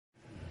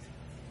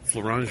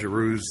Florent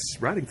Geroux's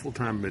riding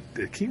full-time at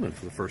Keeneland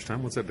for the first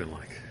time. What's that been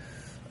like?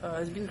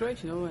 It's been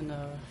great, and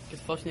get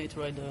fortunate to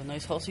ride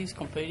nice horses,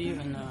 competitive,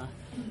 and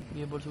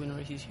be able to win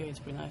races here. It's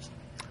pretty nice.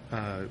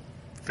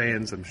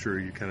 Fans, I'm sure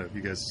you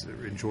guys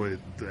enjoy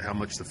how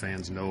much the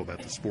fans know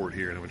about the sport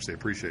here and how much they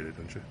appreciate it,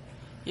 don't you?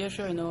 Yeah,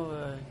 sure.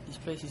 This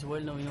place is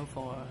well known,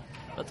 for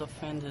a lot of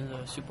fans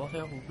and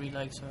supporters who really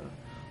likes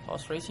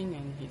horse racing,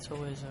 and it's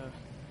always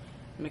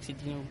makes it,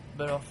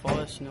 better for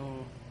us,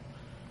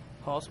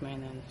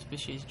 horsemen and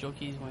especially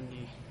jockeys when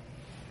they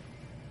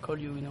call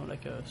you,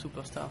 like a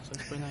superstar. So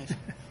it's pretty nice.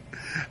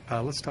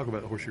 Let's talk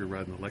about the horse you're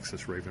riding, the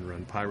Lexus Raven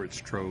Run, Pirates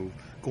Trove,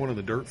 going on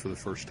the dirt for the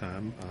first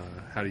time.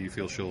 How do you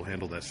feel she'll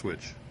handle that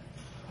switch?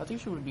 I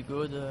think she will be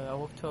good. I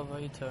walked over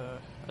it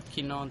at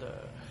Keeneland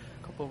a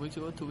couple of weeks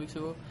ago, 2 weeks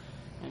ago,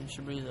 and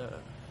she breathed a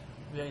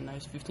very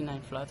nice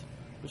 59 flat,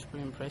 which is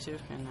pretty impressive.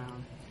 And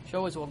she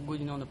always walked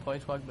good, on the poly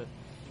track, but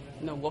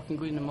walking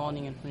good in the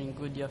morning and playing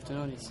good in the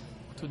afternoon, it's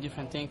two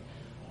different things.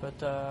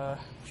 But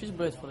she's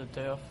bred for the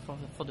dirt.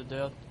 For the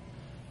dirt,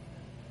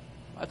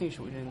 I think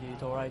she will end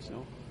it all right,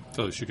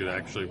 So she could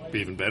actually be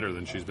even better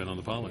than she's been on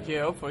the poly.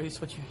 Yeah, hopefully it's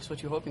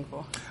what you're hoping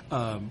for.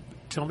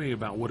 Tell me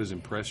about what has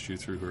impressed you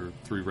through her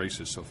 3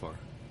 races so far.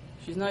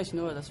 She's nice,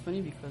 that's funny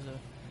because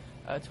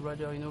I had to ride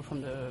her,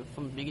 from the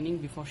beginning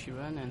before she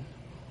ran, and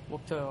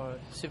walked her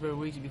several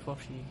weeks before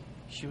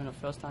she ran the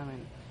first time.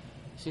 And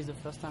since the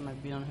first time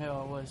I've been on her,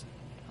 I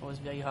was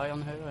very high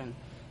on her, and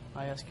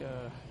I asked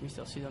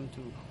Mr. Sidham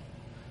to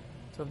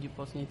have the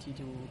opportunity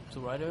to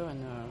ride her,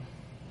 and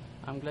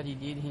I'm glad he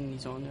did in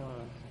his honor.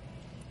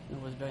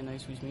 It was very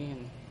nice with me,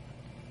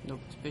 and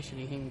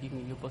especially him giving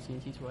me the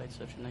opportunity to ride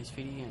such a nice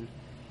filly.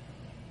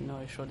 And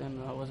I showed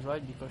them I was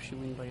right because she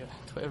won by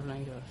 12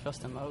 lengths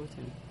first time out,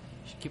 and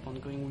she keep on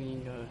going,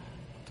 winning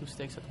 2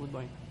 stakes at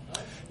Woodbine.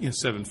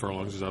 7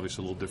 furlongs is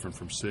obviously a little different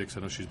from 6. I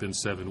know she's been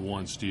 7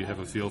 once. Do you have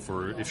a feel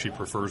for if she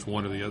prefers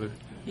one or the other?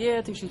 Yeah,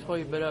 I think she's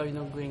probably better,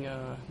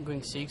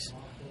 going 6.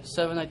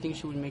 7, I think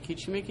she will make it.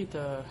 She make it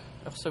her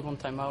second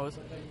time out.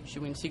 She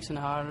wins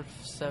 6.5,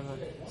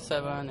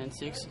 7, and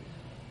 6.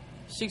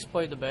 6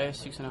 probably the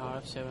best.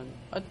 6.5, 7.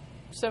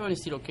 7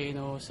 is still okay,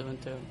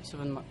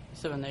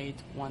 7, 8,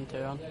 1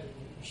 turn.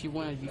 She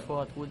won it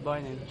before at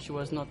Woodbine, and she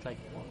was not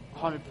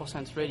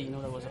 100% ready.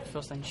 That was her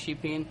first time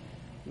shipping.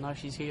 Now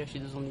she's here. She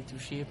doesn't need to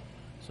ship,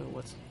 so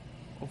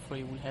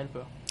hopefully will help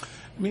her.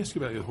 Let me ask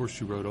you about the horse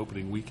you rode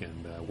opening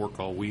weekend. Work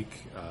all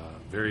week,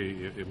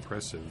 very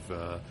impressive.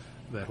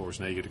 That horse,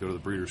 now you get to go to the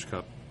Breeders'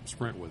 Cup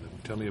Sprint with him.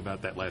 Tell me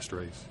about that last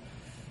race.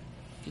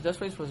 The last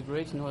race was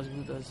great, as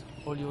good as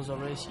all the other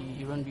races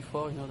he ran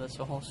before. That's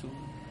a horse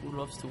who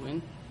loves to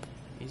win.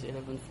 He's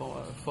 11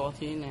 for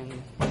 14 and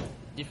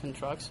different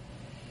tracks.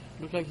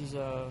 Looks like he's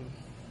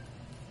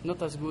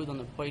not as good on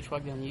the poly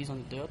track than he is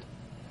on the dirt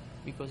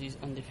because he's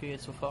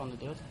undefeated so far on the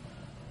dirt.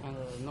 And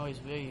now he's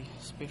a very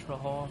special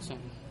horse,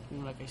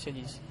 and like I said,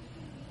 his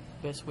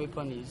best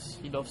weapon is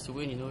he loves to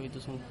win. He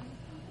doesn't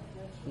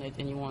let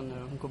anyone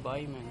go by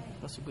him, and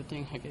that's a good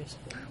thing, I guess.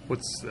 What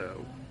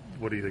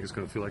do you think it's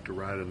going to feel like to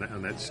ride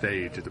on that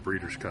stage at the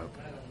Breeders' Cup?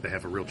 They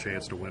have a real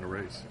chance to win a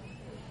race.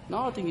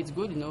 No, I think it's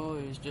good.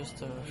 It's just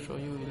show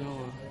you,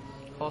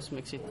 horse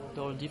makes it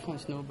all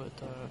difference. But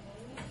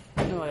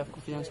I have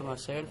confidence in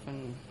myself,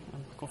 and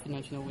I'm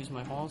confident, with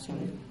my horse,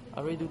 and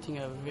I really do think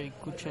I have a very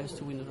good chance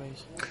to win the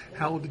race.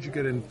 How old did you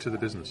get into the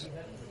business?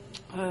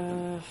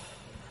 I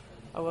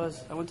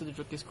went to the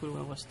jockey school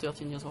when I was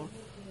 13 years old.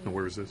 And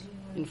where was this?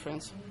 In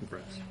France. In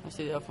France. I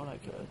stayed there for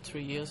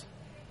 3 years.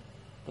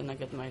 Then I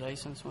got my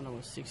license when I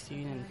was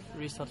 16 and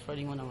restarted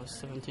riding when I was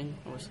 17.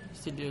 I was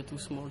still too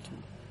small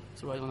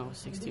to ride when I was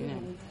 16.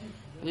 And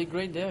I did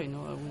great there, I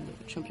won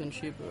the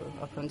championship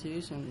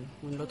apprentice and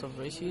won a lot of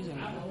races. And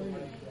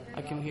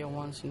I came here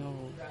once, in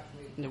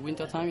the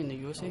winter time in the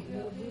USA,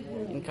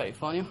 in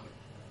California,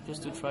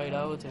 just to try it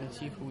out and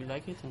see if we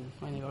like it, and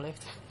I never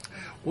left.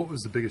 What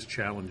was the biggest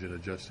challenge in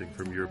adjusting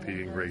from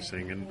European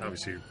racing and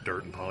obviously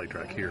dirt and poly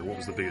track here? What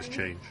was the biggest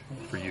change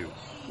for you?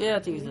 Yeah, I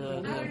think it's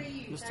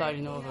the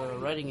style,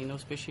 of riding,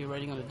 especially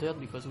riding on the dirt,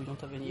 because we don't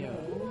have any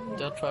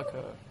dirt track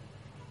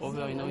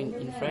over,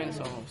 in France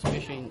or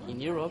especially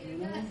in Europe.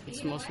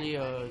 It's mostly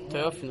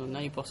turf,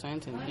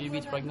 90%, and a little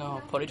bit right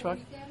now poly track.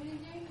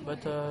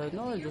 But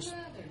no, it just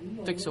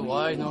takes a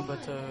while,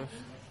 but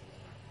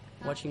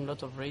watching a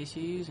lot of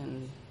races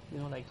and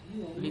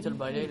little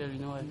by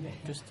little, I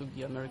just took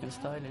the American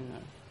style,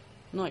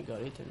 and I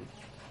got it.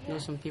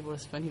 And some people,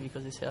 it's funny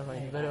because they say I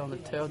ride better on the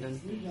dirt than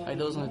I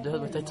do on the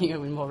dirt, but I think I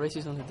win more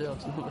races on the dirt.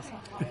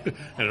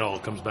 And it all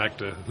comes back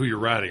to who you're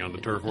riding on the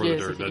turf or the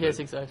dirt, doesn't it? Yes,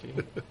 exactly.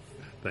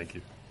 Thank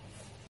you.